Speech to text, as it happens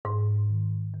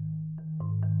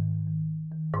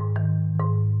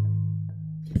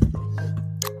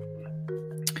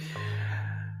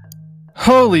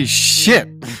Holy shit!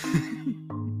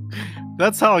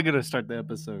 That's how I'm gonna start the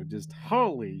episode. Just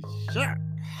holy shit!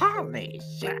 Holy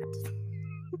shit!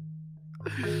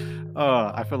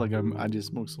 I feel like I just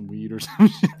smoked some weed or some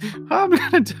shit. I'm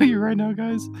gonna tell you right now,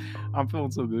 guys. I'm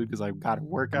feeling so good because I've got a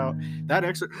workout. That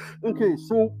extra. Okay,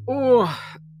 so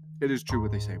it is true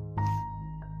what they say.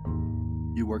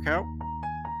 You work out.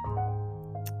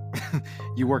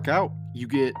 You work out. You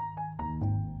get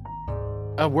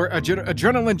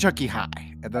adrenaline junkie high,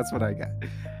 and that's what I got.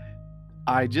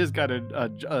 I just got I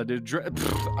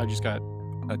just got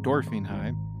a endorphin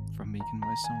high from making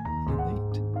my song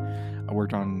Relate. I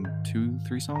worked on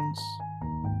 2-3 songs.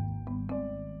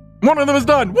 One of them is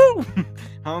done. Woo!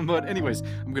 But anyways,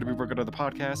 I'm gonna be working on the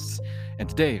podcasts, and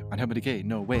today on Hellebioney K,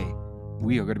 no way,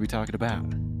 we are gonna be talking about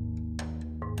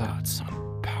thoughts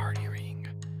on partying.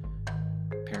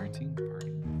 Parenting,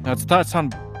 partying. No, it's thoughts on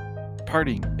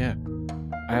partying. Yeah,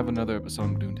 I have another episode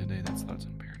I'm doing today that's thoughts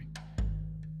on parenting.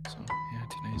 So yeah,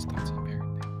 today's thoughts on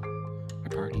parenting.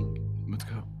 Partying. Let's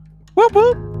go. Whoop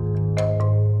whoop.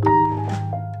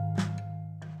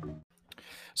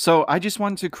 So I just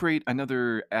wanted to create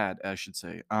another ad, I should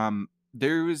say.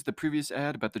 There was the previous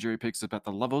ad about the jury picks about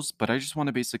the levels, but I just want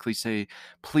to basically say,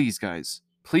 please, guys,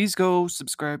 please go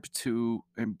subscribe to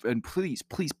and please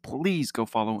go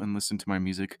follow and listen to my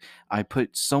music. I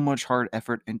put so much hard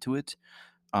effort into it.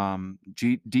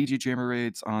 DJ Jammer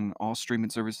Raids on all streaming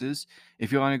services.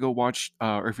 If you want to go watch,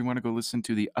 or if you want to go listen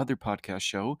to the other podcast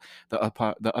show, the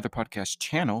other podcast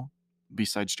channel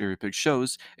besides Jerry Pig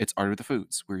shows, it's Art of the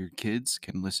Foods, where your kids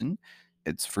can listen.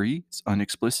 It's free. It's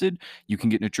unexplicit. You can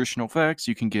get nutritional facts.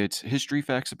 You can get history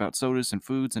facts about sodas and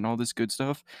foods and all this good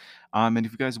stuff. And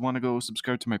if you guys want to go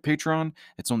subscribe to my Patreon,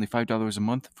 it's only $5 a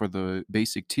month for the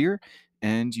basic tier,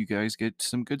 and you guys get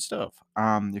some good stuff.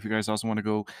 If you guys also want to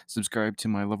go subscribe to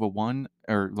my level 1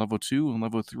 or level 2 and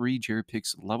level 3 Jerry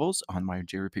Picks levels on my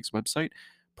Jerry Picks website,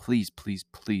 please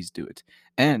do it.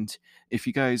 And if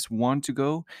you guys want to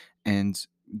go and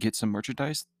get some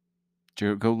merchandise,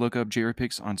 go look up Jerry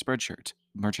Picks on Spreadshirt.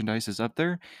 Merchandise is up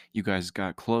there. You guys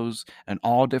got clothes and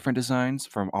all different designs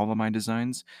from all of my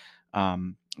designs.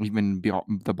 Even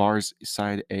the bar's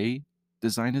side A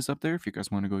design is up there if you guys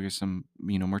want to go get some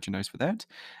merchandise for that.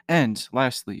 And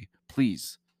lastly,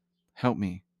 please help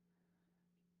me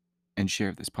and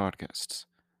share this podcast,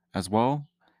 as well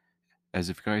as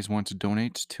if you guys want to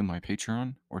donate to my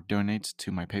Patreon or donate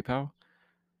to my PayPal.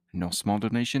 No small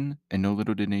donation and no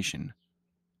little donation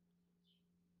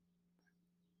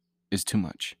is too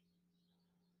much.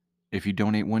 If you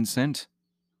donate 1 cent,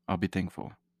 I'll be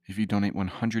thankful. If you donate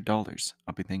 $100,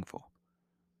 I'll be thankful.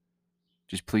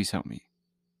 Just please help me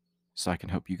so I can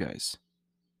help you guys.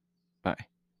 Bye.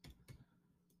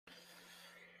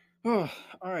 Oh,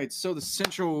 all right. So the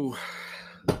central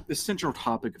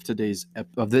topic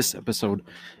of this episode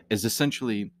is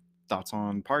essentially thoughts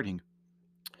on partying.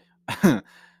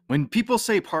 When people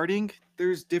say partying,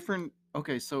 there's different.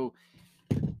 Okay, so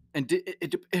and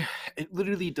it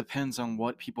literally depends on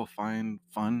what people find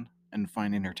fun and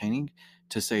find entertaining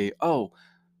to say. Oh,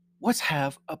 let's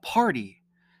have a party,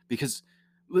 because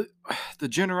the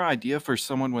general idea for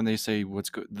someone when they say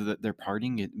they're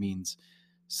partying, it means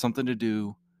something to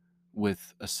do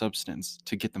with a substance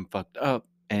to get them fucked up,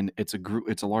 and it's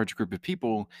a large group of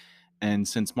people. And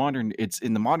since it's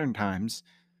in the modern times,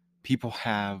 people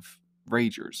have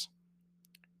ragers.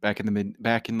 Back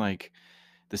in like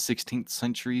the 16th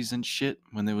centuries and shit,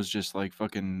 when there was just like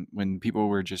fucking, when people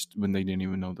were just, when they didn't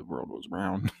even know the world was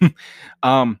round.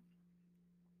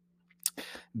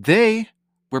 They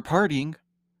were partying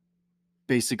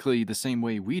basically the same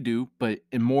way we do, but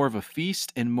in more of a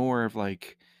feast and more of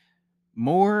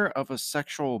a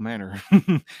sexual manner.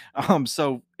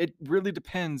 So it really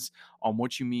depends on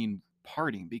what you mean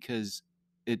partying, because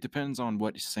it depends on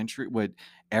what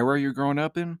era you're growing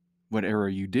up in, what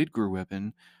era you did grow up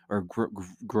in, or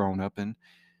grown up in.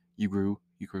 You grew,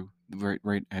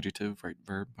 right adjective, right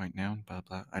verb, right noun, blah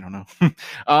blah. I don't know.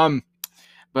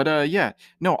 But yeah,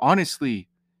 no, honestly,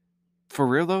 for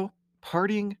real though,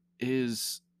 partying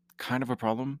is kind of a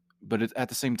problem, but at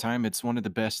the same time, it's one of the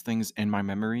best things in my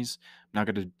memories. I'm not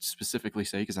going to specifically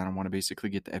say because I don't want to basically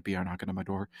get the FBI knocking on my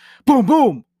door. Boom,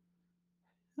 boom!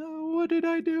 Oh, what did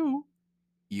I do?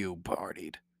 You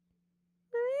partied.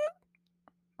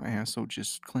 My asshole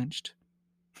just clenched.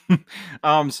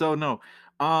 So no.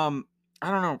 I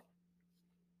don't know.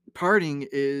 Partying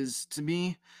is, to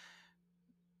me,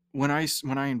 when I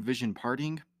envision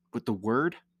partying with the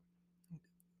word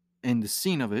and the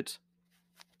scene of it,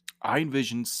 I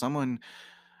envision someone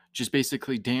just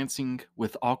basically dancing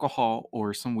with alcohol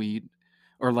or some weed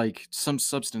or like some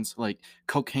substance like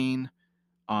cocaine,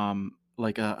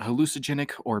 like a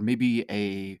hallucinogenic, or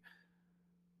maybe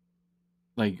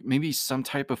maybe some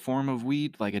type of form of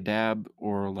weed, like a dab,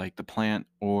 or like the plant,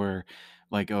 or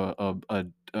like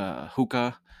a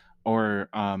hookah, or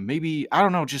maybe, I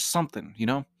don't know, just something,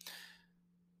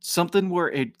 something where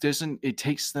it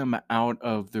takes them out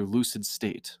of their lucid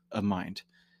state of mind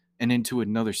and into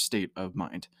another state of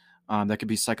mind. That could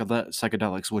be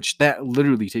psychedelics, which that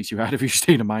literally takes you out of your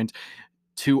state of mind,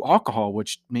 to alcohol,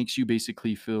 which makes you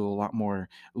basically feel a lot more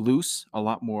loose, a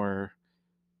lot more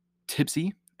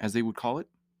tipsy, as they would call it,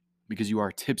 because you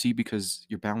are tipsy, because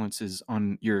your balance is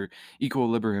on your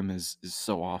equilibrium is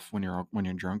so off when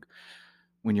you're drunk.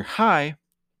 When you're high,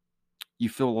 you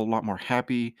feel a lot more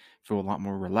happy, feel a lot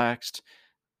more relaxed.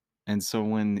 And so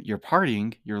when you're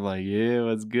partying, you're like, "Yeah,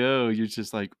 let's go." You're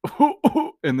just like,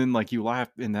 and then like you laugh,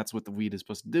 and that's what the weed is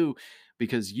supposed to do,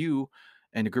 because you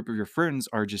and a group of your friends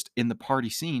are just in the party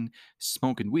scene,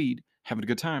 smoking weed, having a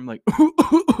good time, like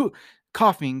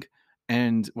coughing,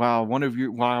 and while one of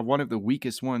the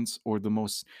weakest ones, or the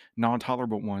most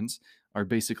non-tolerable ones, are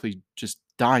basically just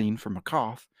dying from a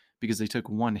cough because they took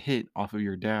one hit off of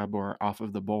your dab, or off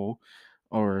of the bowl,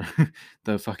 or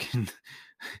the fucking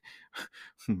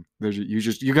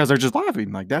you guys are just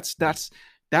laughing, like that's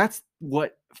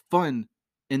what fun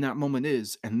in that moment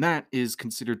is, and that is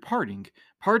considered partying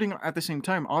at the same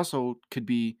time. Also could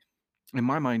be, in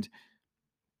my mind,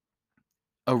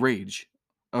 a rage,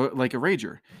 like a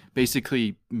rager,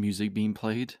 basically music being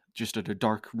played just at a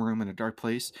dark room in a dark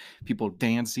place, people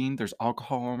dancing, there's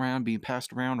alcohol around being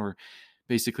passed around, or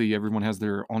basically everyone has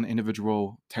their own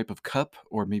individual type of cup,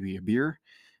 or maybe a beer,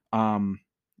 um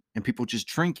and people just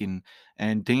drinking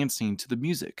and dancing to the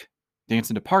music,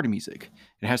 dancing to party music.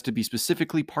 It has to be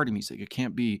specifically party music. It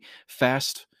can't be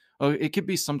fast. Oh, it could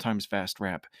be sometimes fast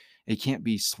rap. It can't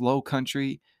be slow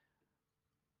country.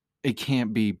 It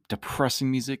can't be depressing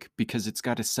music, because it's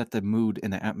got to set the mood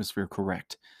and the atmosphere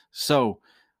correct. So,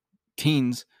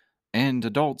 teens and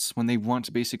adults, when they want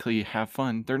to basically have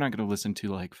fun, they're not going to listen to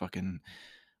like fucking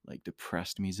like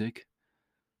depressed music,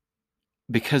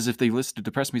 because if they listen to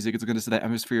depressed music, it's going to set that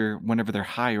atmosphere whenever they're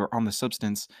high or on the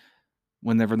substance.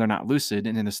 Whenever they're not lucid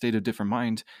and in a state of different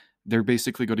mind, they're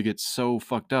basically going to get so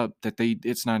fucked up that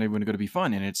it's not even going to be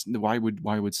fun. And it's why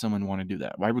would someone want to do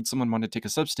that? Why would someone want to take a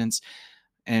substance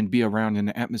and be around in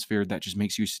an atmosphere that just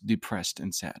makes you depressed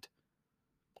and sad?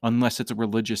 Unless it's a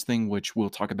religious thing, which we'll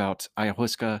talk about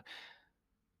ayahuasca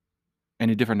in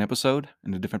a different episode,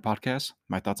 in a different podcast.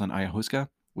 My thoughts on ayahuasca,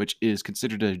 which is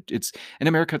considered it's in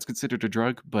America, it's considered a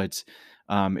drug, but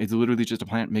it's literally just a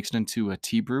plant mixed into a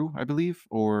tea brew, I believe,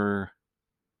 or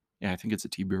yeah, I think it's a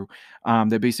tea brew.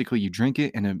 That basically you drink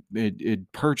it, and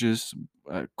it purges,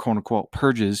 quote unquote,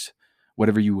 purges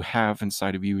whatever you have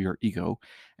inside of you, your ego,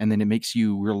 and then it makes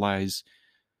you realize,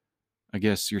 I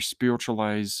guess, your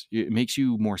spiritualize. It makes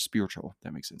you more spiritual. If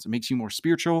that makes sense. It makes you more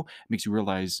spiritual. It makes you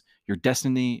realize your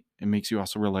destiny. It makes you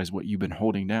also realize what you've been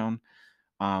holding down,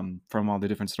 from all the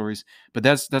different stories. But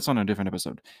that's on a different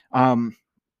episode. Um,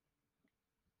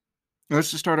 let's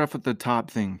just start off with the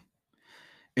top thing.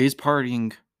 Is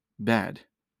partying bad?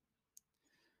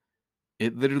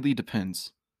 It literally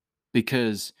depends,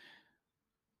 because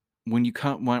when you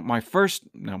come when my first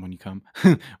not when you come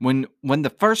when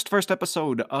the first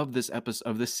episode of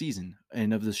this season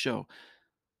and of this show,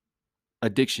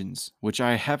 addictions, which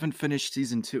I haven't finished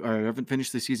season 2, or I haven't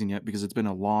finished the season yet, because it's been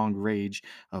a long rage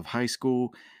of high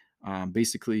school,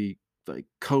 basically like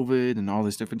COVID and all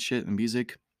this different shit and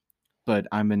music. But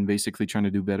I've been basically trying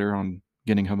to do better on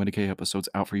getting Home Decay episodes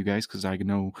out for you guys, because I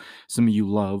know some of you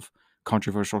love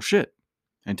controversial shit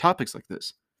and topics like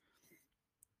this.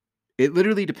 It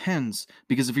literally depends,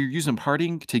 because if you're using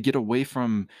partying to get away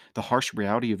from the harsh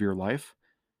reality of your life,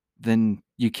 then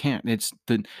you can't. It's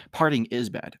the partying is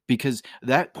bad, because at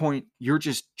that point you're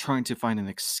just trying to find an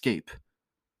escape.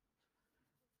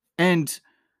 And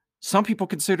some people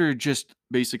consider just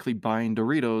basically buying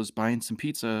Doritos, buying some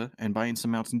pizza, and buying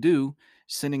some Mountain Dew,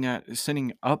 sitting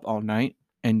up all night,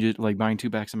 and just like buying 2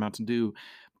 bags of Mountain Dew,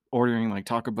 ordering like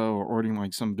Taco Bell, or ordering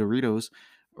like some Doritos,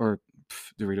 or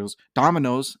Doritos,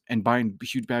 Domino's, and buying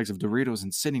huge bags of Doritos,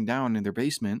 and sitting down in their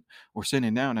basement, or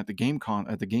sitting down at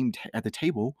the at the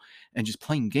table, and just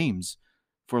playing games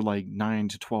for like 9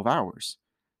 to 12 hours.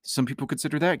 Some people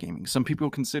consider that gaming. Some people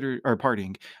consider or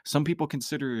partying. Some people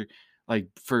consider, like,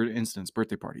 for instance,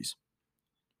 birthday parties.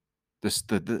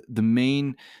 The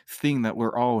main thing that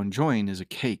we're all enjoying is a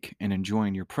cake, and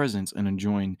enjoying your presence, and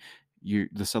enjoying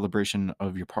the celebration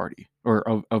of your party,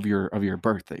 or of your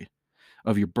birthday,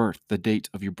 of your birth, the date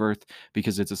of your birth,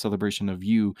 because it's a celebration of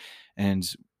you,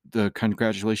 and the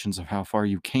congratulations of how far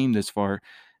you came this far,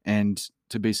 and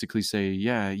to basically say,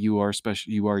 yeah, you are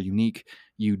special, you are unique,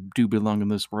 you do belong in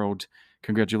this world.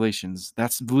 Congratulations.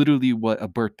 That's literally what a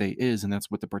birthday is, and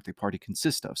that's what the birthday party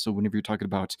consists of. So whenever you're talking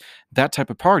about that type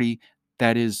of party,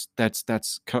 also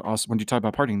when you talk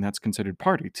about partying, that's considered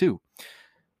party too.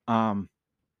 Um,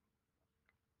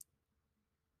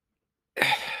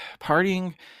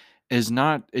 Partying is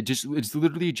not it just it's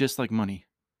literally just like money.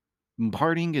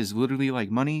 Partying is literally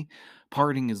like money.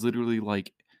 Partying is literally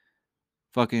like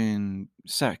fucking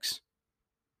sex.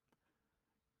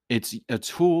 It's a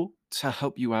tool to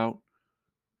help you out,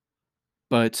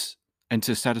 but and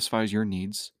to satisfy your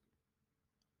needs,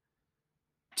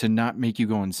 to not make you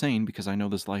go insane, because I know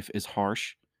this life is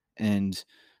harsh, and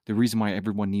the reason why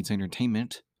everyone needs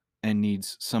entertainment and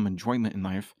needs some enjoyment in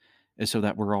life is so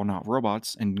that we're all not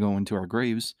robots and go into our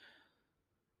graves.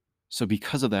 So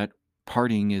because of that,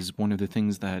 partying is one of the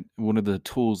tools, one of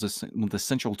the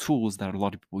essential tools that a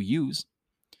lot of people use.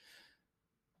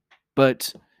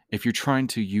 But if you're trying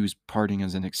to use partying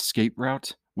as an escape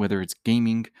route, whether it's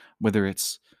gaming, whether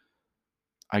it's,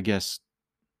 I guess,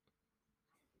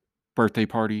 birthday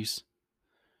parties,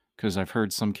 because I've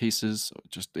heard some cases,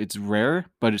 just it's rare,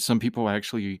 but some people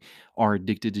actually are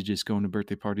addicted to just going to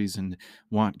birthday parties and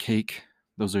want cake.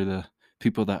 Those are the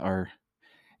people that are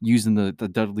using the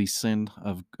deadly sin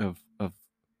of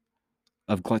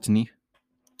gluttony.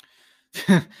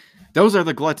 Those are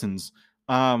the gluttons.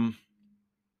 Um,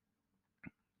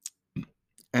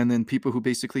 and then people who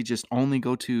basically just only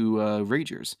go to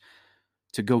ragers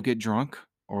to go get drunk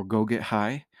or go get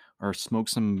high or smoke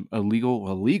some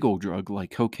illegal drug like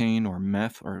cocaine or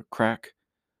meth or crack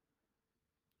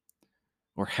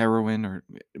or heroin or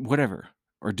whatever,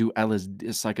 or do LSD,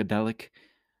 psychedelic,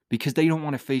 because they don't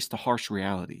want to face the harsh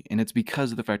reality. And it's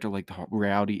because of the fact that like the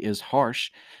reality is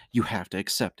harsh, you have to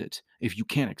accept it. If you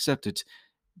can't accept it,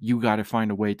 you got to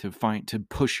find a way to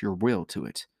push your will to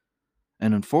it.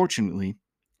 And unfortunately,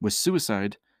 with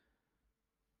suicide,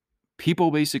 people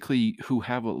basically who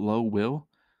have a low will,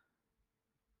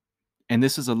 and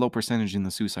this is a low percentage in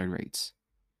the suicide rates.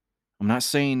 I'm not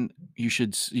saying you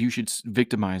should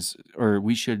victimize, or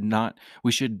we should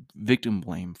victim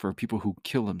blame for people who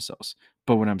kill themselves.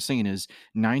 But what I'm saying is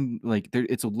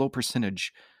it's a low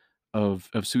percentage of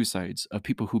suicides of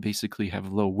people who basically have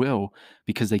low will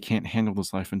because they can't handle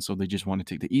this life, and so they just want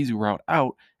to take the easy route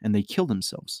out and they kill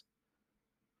themselves.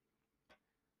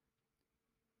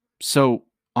 So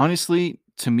honestly,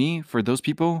 to me, for those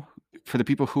people, for the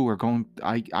people who are going,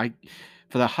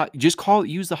 for the hot, just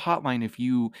use the hotline if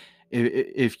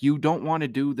if you don't want to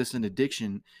do this in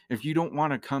addiction, if you don't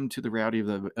want to come to the reality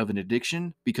of an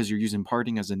addiction because you're using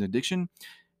partying as an addiction,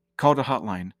 call the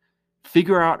hotline.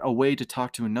 Figure out a way to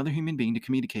talk to another human being to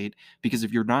communicate. Because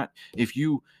if you're not, if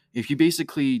you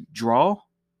basically draw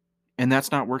and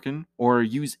that's not working, or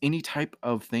use any type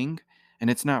of thing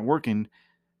and it's not working,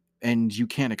 and you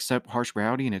can't accept harsh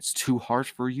reality and it's too harsh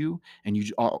for you, and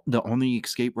the only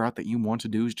escape route that you want to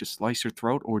do is just slice your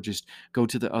throat or just go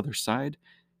to the other side,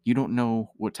 you don't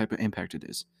know what type of impact it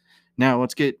is. Now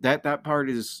let's get that part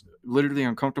is literally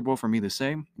uncomfortable for me to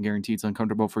say. I guarantee it's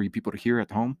uncomfortable for you people to hear at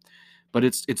home, but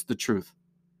it's the truth.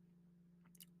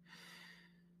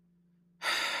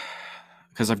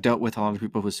 Because I've dealt with a lot of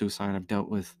people with suicide.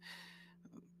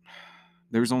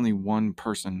 There's only one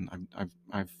person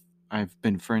I've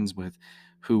been friends with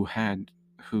who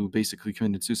basically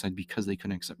committed suicide because they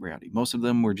couldn't accept reality. Most of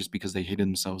them were just because they hated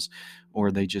themselves,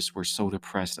 or they just were so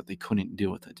depressed that they couldn't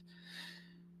deal with it.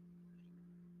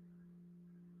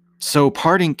 So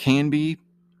partying can be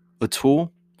a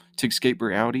tool to escape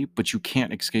reality, but you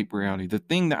can't escape reality. The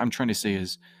thing that I'm trying to say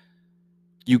is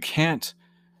you can't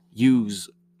use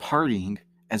partying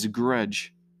as a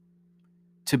grudge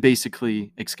to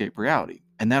basically escape reality.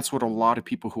 And that's what a lot of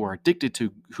people who are addicted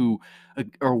to, who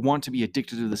or want to be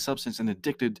addicted to the substance and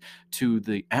addicted to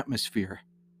the atmosphere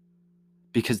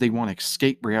because they want to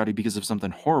escape reality because of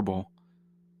something horrible.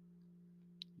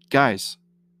 Guys,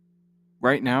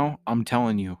 right now, I'm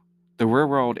telling you, the real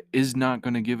world is not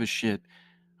going to give a shit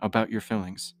about your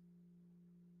feelings.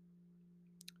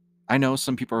 I know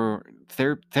some people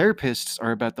therapists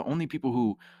are about the only people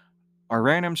who are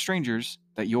random strangers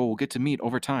that you'll get to meet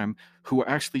over time, who will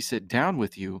actually sit down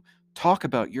with you, talk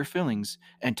about your feelings,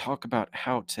 and talk about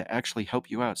how to actually help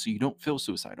you out so you don't feel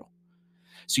suicidal.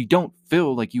 So you don't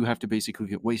feel like you have to basically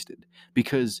get wasted,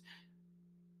 because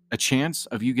a chance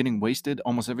of you getting wasted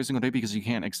almost every single day because you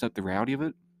can't accept the reality of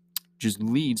it just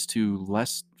leads to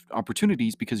less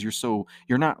opportunities, because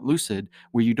you're not lucid,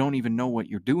 where you don't even know what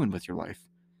you're doing with your life.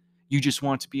 You just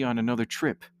want to be on another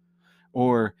trip,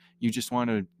 or you just want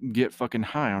to get fucking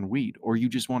high on weed, or you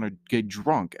just want to get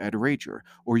drunk at a rager,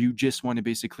 or you just want to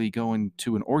basically go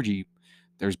into an orgy.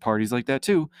 There's parties like that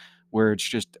too, where it's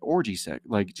just orgy sex,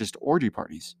 like just orgy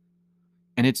parties.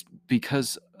 And it's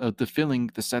because of the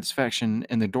feeling, the satisfaction,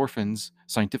 and the endorphins.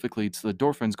 Scientifically, it's the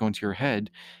endorphins going to your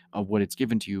head of what it's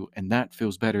given to you, and that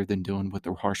feels better than dealing with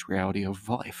the harsh reality of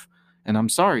life. And I'm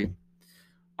sorry,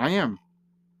 I am.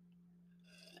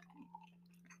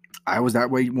 I was that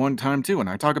way one time too, and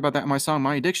I talk about that in my song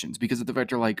 "My Addictions" because of the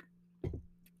factor like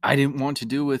I didn't want to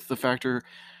deal with the factor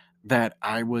that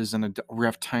I was in a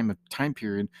rough time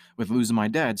period with losing my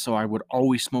dad, so I would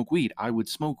always smoke weed. I would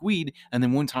smoke weed, and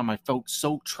then one time I felt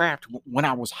so trapped when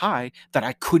I was high that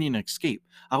I couldn't escape.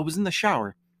 I was in the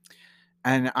shower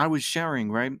and I was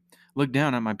showering, right? Looked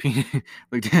down at my peen,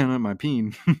 looked down at my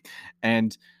peen,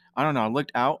 and I don't know. I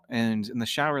looked out, and in the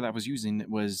shower that I was using,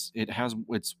 it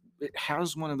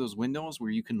has one of those windows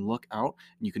where you can look out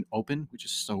and you can open, which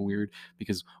is so weird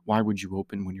because why would you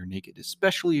open when you're naked,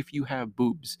 especially if you have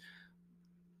boobs?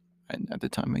 And at the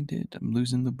time I did. I'm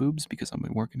losing the boobs because I've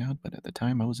been working out, but at the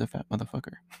time I was a fat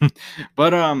motherfucker.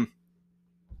 But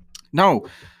no,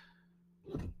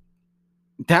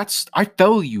 that's I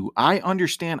feel you. I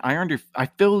understand. I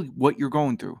feel what you're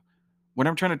going through. What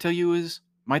I'm trying to tell you is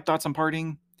my thoughts on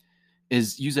partying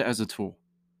is use it as a tool.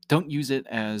 Don't use it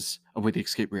as a way to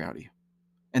escape reality.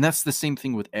 And that's the same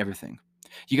thing with everything.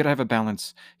 You got to have a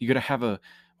balance. You got to have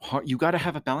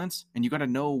a balance, and you got to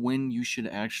know when you should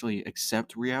actually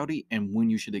accept reality and when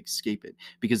you should escape it,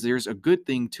 because there's a good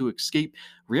thing to escape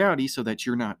reality so that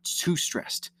you're not too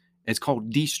stressed. It's called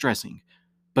de-stressing.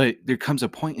 But there comes a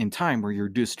point in time where you're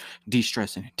just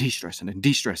de-stressing and de-stressing and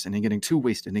de-stressing and getting too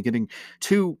wasted and getting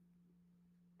too,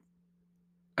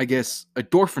 I guess,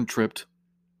 endorphin tripped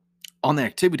on the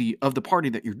activity of the party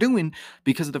that you're doing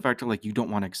because of the fact that like you don't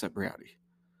want to accept reality.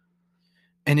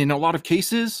 And in a lot of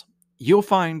cases, you'll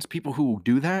find people who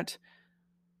do that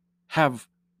have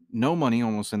no money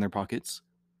almost in their pockets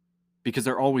because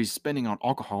they're always spending on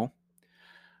alcohol,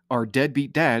 are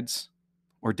deadbeat dads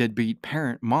or deadbeat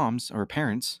parent moms or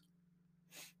parents,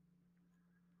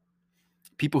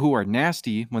 people who are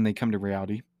nasty when they come to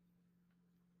reality,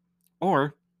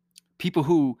 or people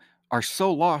who are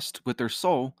so lost with their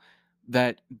soul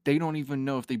that they don't even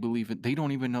know if they believe it. They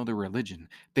don't even know their religion.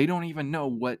 They don't even know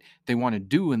what they want to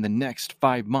do in the next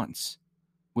 5 months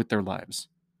with their lives.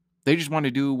 They just want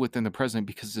to do within the present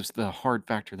because it's the hard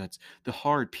factor, that's the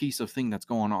hard piece of thing that's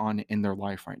going on in their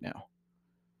life right now.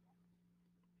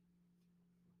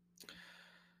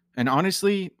 And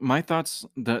honestly, my thoughts,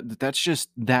 that's just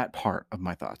that part of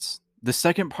my thoughts. The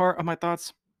second part of my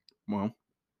thoughts, well,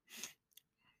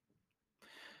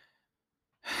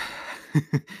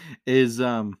 is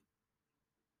I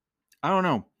don't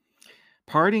know.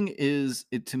 Parting is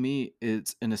it to me,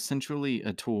 it's an essentially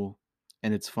a tool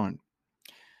and it's fun.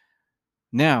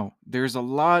 Now, there's a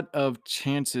lot of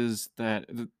chances that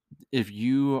if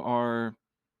you are,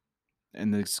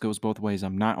 and this goes both ways,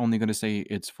 I'm not only going to say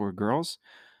it's for girls,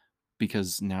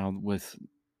 because now with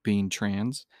being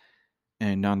trans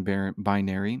and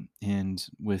non-binary and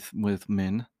with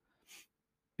men,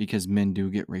 because men do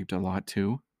get raped a lot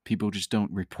too, people just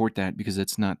don't report that because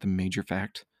it's not the major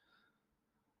fact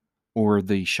or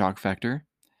the shock factor.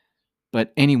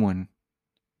 But anyone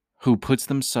who puts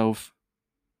themselves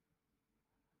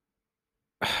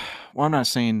well, I'm not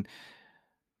saying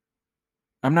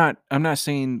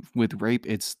with rape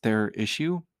it's their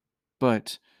issue,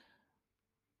 but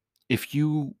if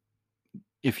you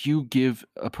if you give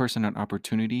a person an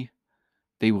opportunity,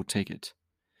 they will take it.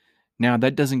 Now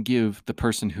that doesn't give the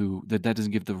person that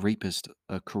doesn't give the rapist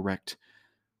a correct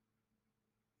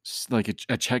like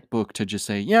a checkbook to just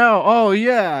say, yeah, oh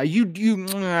yeah,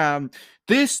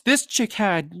 this chick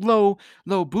had low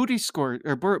booty skirt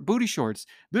or booty shorts.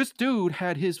 This dude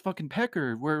had his fucking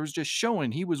pecker where it was just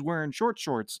showing. He was wearing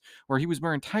shorts, or he was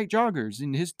wearing tight joggers,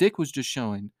 and his dick was just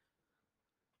showing.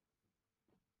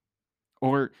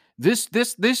 Or this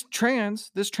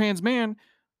trans man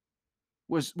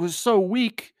was so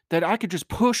weak that I could just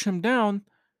push him down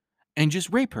and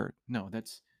just rape her. No,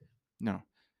 that's no.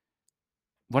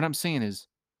 What I'm saying is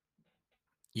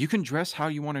you can dress how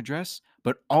you want to dress,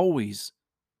 but always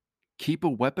keep a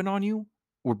weapon on you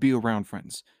or be around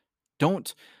friends.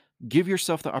 Don't give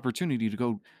yourself the opportunity to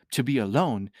go to be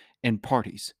alone in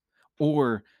parties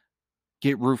or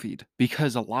get roofied,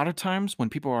 because a lot of times when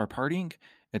people are partying,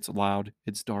 it's loud,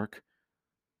 it's dark,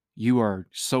 you are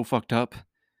so fucked up,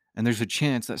 and there's a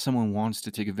chance that someone wants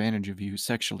to take advantage of you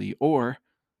sexually or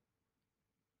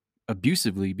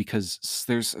abusively, because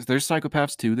there's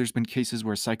psychopaths too. There's been cases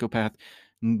where a psychopath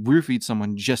roofie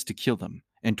someone just to kill them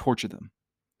and torture them.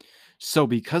 So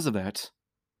because of that,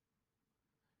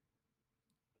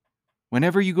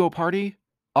 whenever you go party,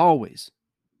 always,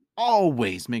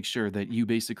 always make sure that you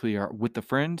basically are with the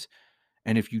friend.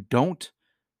 And if you don't,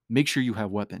 make sure you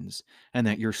have weapons and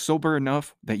that you're sober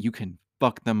enough that you can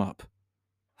fuck them up.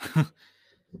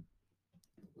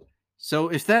 So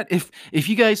if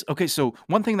you guys okay, so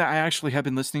one thing that I actually have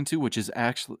been listening to, which is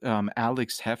actually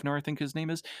Alex Hefner, I think his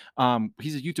name is.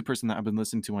 He's a YouTube person that I've been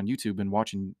listening to on YouTube and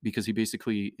watching because he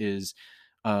basically is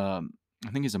I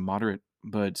think he's a moderate,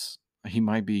 but he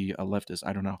might be a leftist.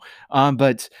 I don't know.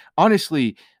 But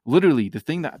honestly, literally, the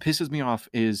thing that pisses me off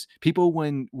is people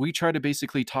when we try to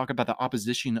basically talk about the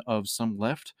opposition of some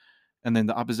left and then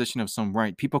the opposition of some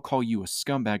right, people call you a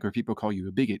scumbag or people call you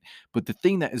a bigot. But the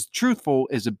thing that is truthful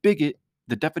is a bigot.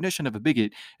 The definition of a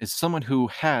bigot is someone who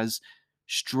has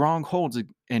strongholds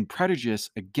and prejudice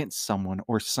against someone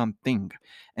or something.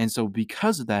 And so,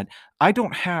 because of that, I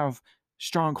don't have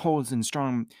strongholds and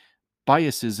strong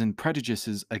biases and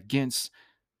prejudices against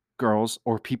girls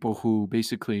or people who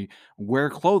basically wear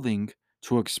clothing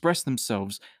to express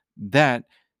themselves that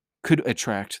could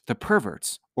attract the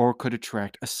perverts or could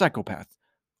attract a psychopath.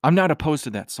 I'm not opposed to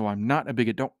that, so I'm not a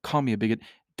bigot. Don't call me a bigot.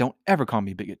 Don't ever call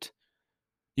me a bigot.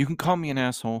 You can call me an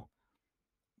asshole,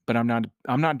 but I'm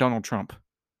not Donald Trump.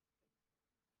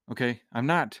 Okay? I'm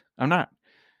not. I'm not.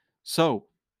 So,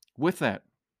 with that,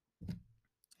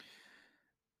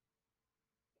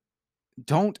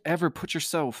 don't ever put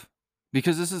yourself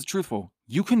because this is truthful.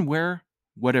 You can wear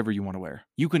whatever you want to wear.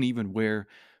 You can even wear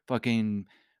fucking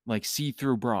like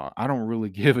see-through bra. I don't really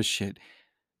give a shit.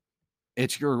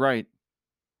 It's your right.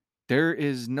 There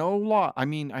is no law. I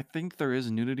mean, I think there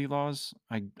is nudity laws.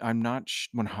 I'm not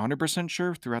 100%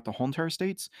 sure throughout the whole entire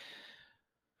states,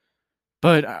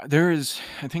 but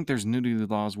I think there's nudity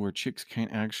laws where chicks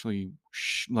can't actually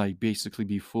like basically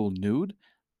be full nude.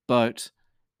 But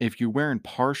if you're wearing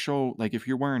partial, like if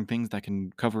you're wearing things that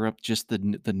can cover up just the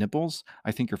nipples,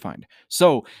 I think you're fine.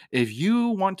 So if you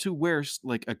want to wear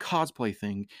like a cosplay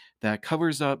thing that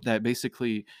covers up, that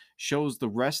basically shows the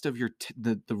rest of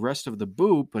the rest of the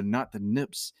boob, but not the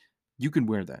nips, you can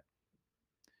wear that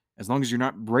as long as you're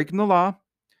not breaking the law.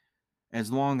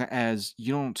 As long as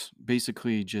you don't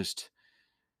basically just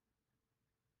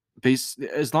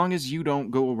as long as you don't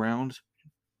go around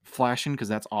flashing because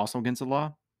that's also against the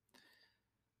law,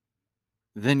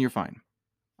 then you're fine.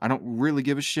 I don't really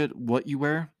give a shit what you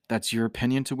wear. That's your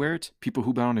opinion to wear it. People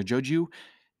who bound to judge you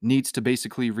needs to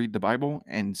basically read the Bible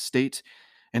and state.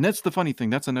 And that's the funny thing.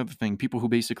 That's another thing. People who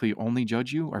basically only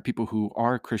judge you are people who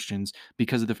are Christians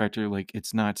because of the fact that like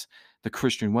it's not the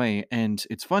Christian way. And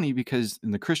it's funny because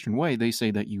in the Christian way they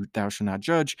say that thou shalt not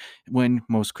judge when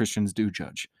most Christians do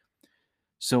judge.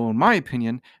 So in my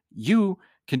opinion, you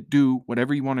can do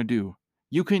whatever you want to do.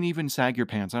 You can even sag your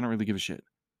pants. I don't really give a shit.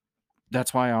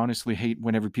 That's why I honestly hate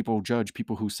whenever people judge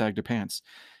people who sag their pants.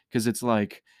 Because it's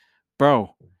like,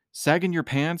 bro, sagging your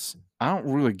pants, I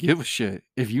don't really give a shit.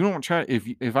 If you don't try,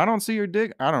 if I don't see your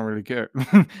dick, I don't really care.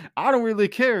 I don't really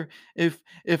care if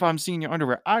I'm seeing your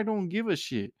underwear. I don't give a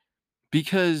shit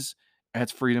because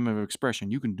that's freedom of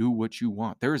expression. You can do what you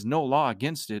want. There is no law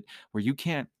against it where you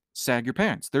can't sag your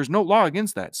pants. There's no law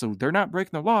against that. So they're not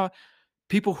breaking the law.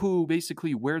 People who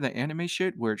basically wear the anime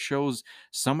shit where it shows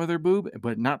some of their boob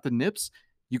but not the nips,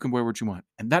 you can wear what you want.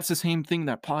 And that's the same thing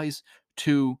that applies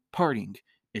to partying.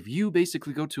 If you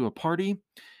basically go to a party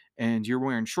and you're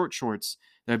wearing short shorts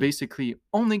that basically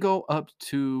only go up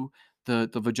to the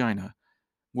vagina,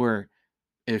 where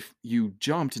if you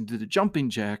jumped into the jumping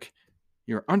jack,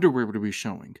 your underwear would be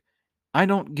showing. I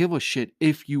don't give a shit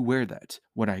if you wear that.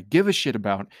 What I give a shit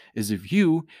about is if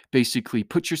you basically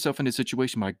put yourself in a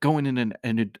situation by going in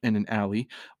an alley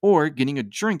or getting a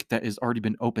drink that has already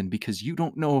been opened because you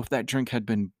don't know if that drink had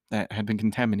been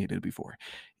contaminated before.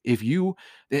 If you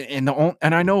and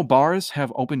I know bars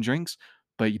have open drinks,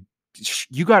 but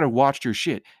you got to watch your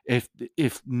shit.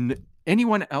 If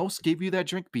anyone else gave you that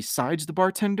drink besides the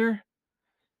bartender,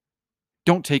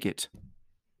 don't take it.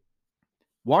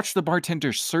 Watch the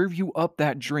bartender serve you up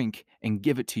that drink and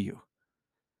give it to you.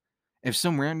 If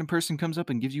some random person comes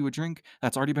up and gives you a drink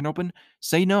that's already been opened,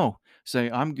 say no. Say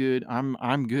I'm good.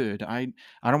 I'm good. I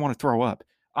don't want to throw up.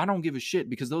 I don't give a shit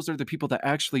because those are the people that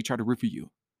actually try to roofie you.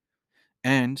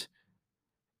 And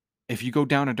if you go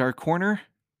down a dark corner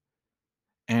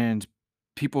and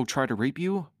people try to rape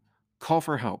you, call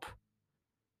for help.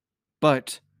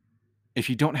 But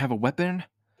if you don't have a weapon,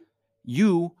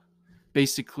 you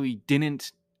basically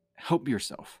didn't help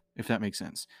yourself, if that makes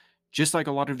sense. Just like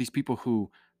a lot of these people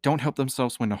who don't help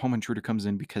themselves when a home intruder comes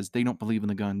in because they don't believe in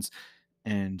the guns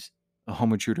and a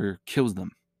home intruder kills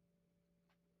them.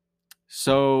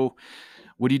 So,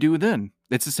 what do you do then?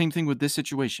 It's the same thing with this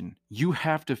situation. You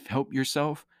have to help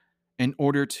yourself in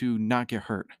order to not get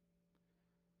hurt.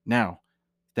 Now,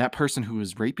 that person who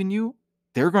is raping you,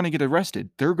 they're going to get arrested.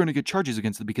 They're going to get charges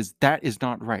against them because that is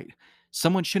not right.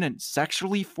 Someone shouldn't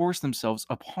sexually force themselves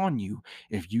upon you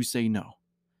if you say no.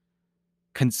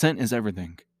 Consent is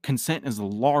everything. Consent is the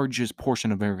largest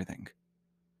portion of everything.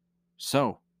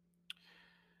 So,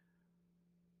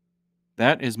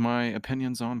 that is my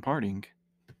opinions on partying.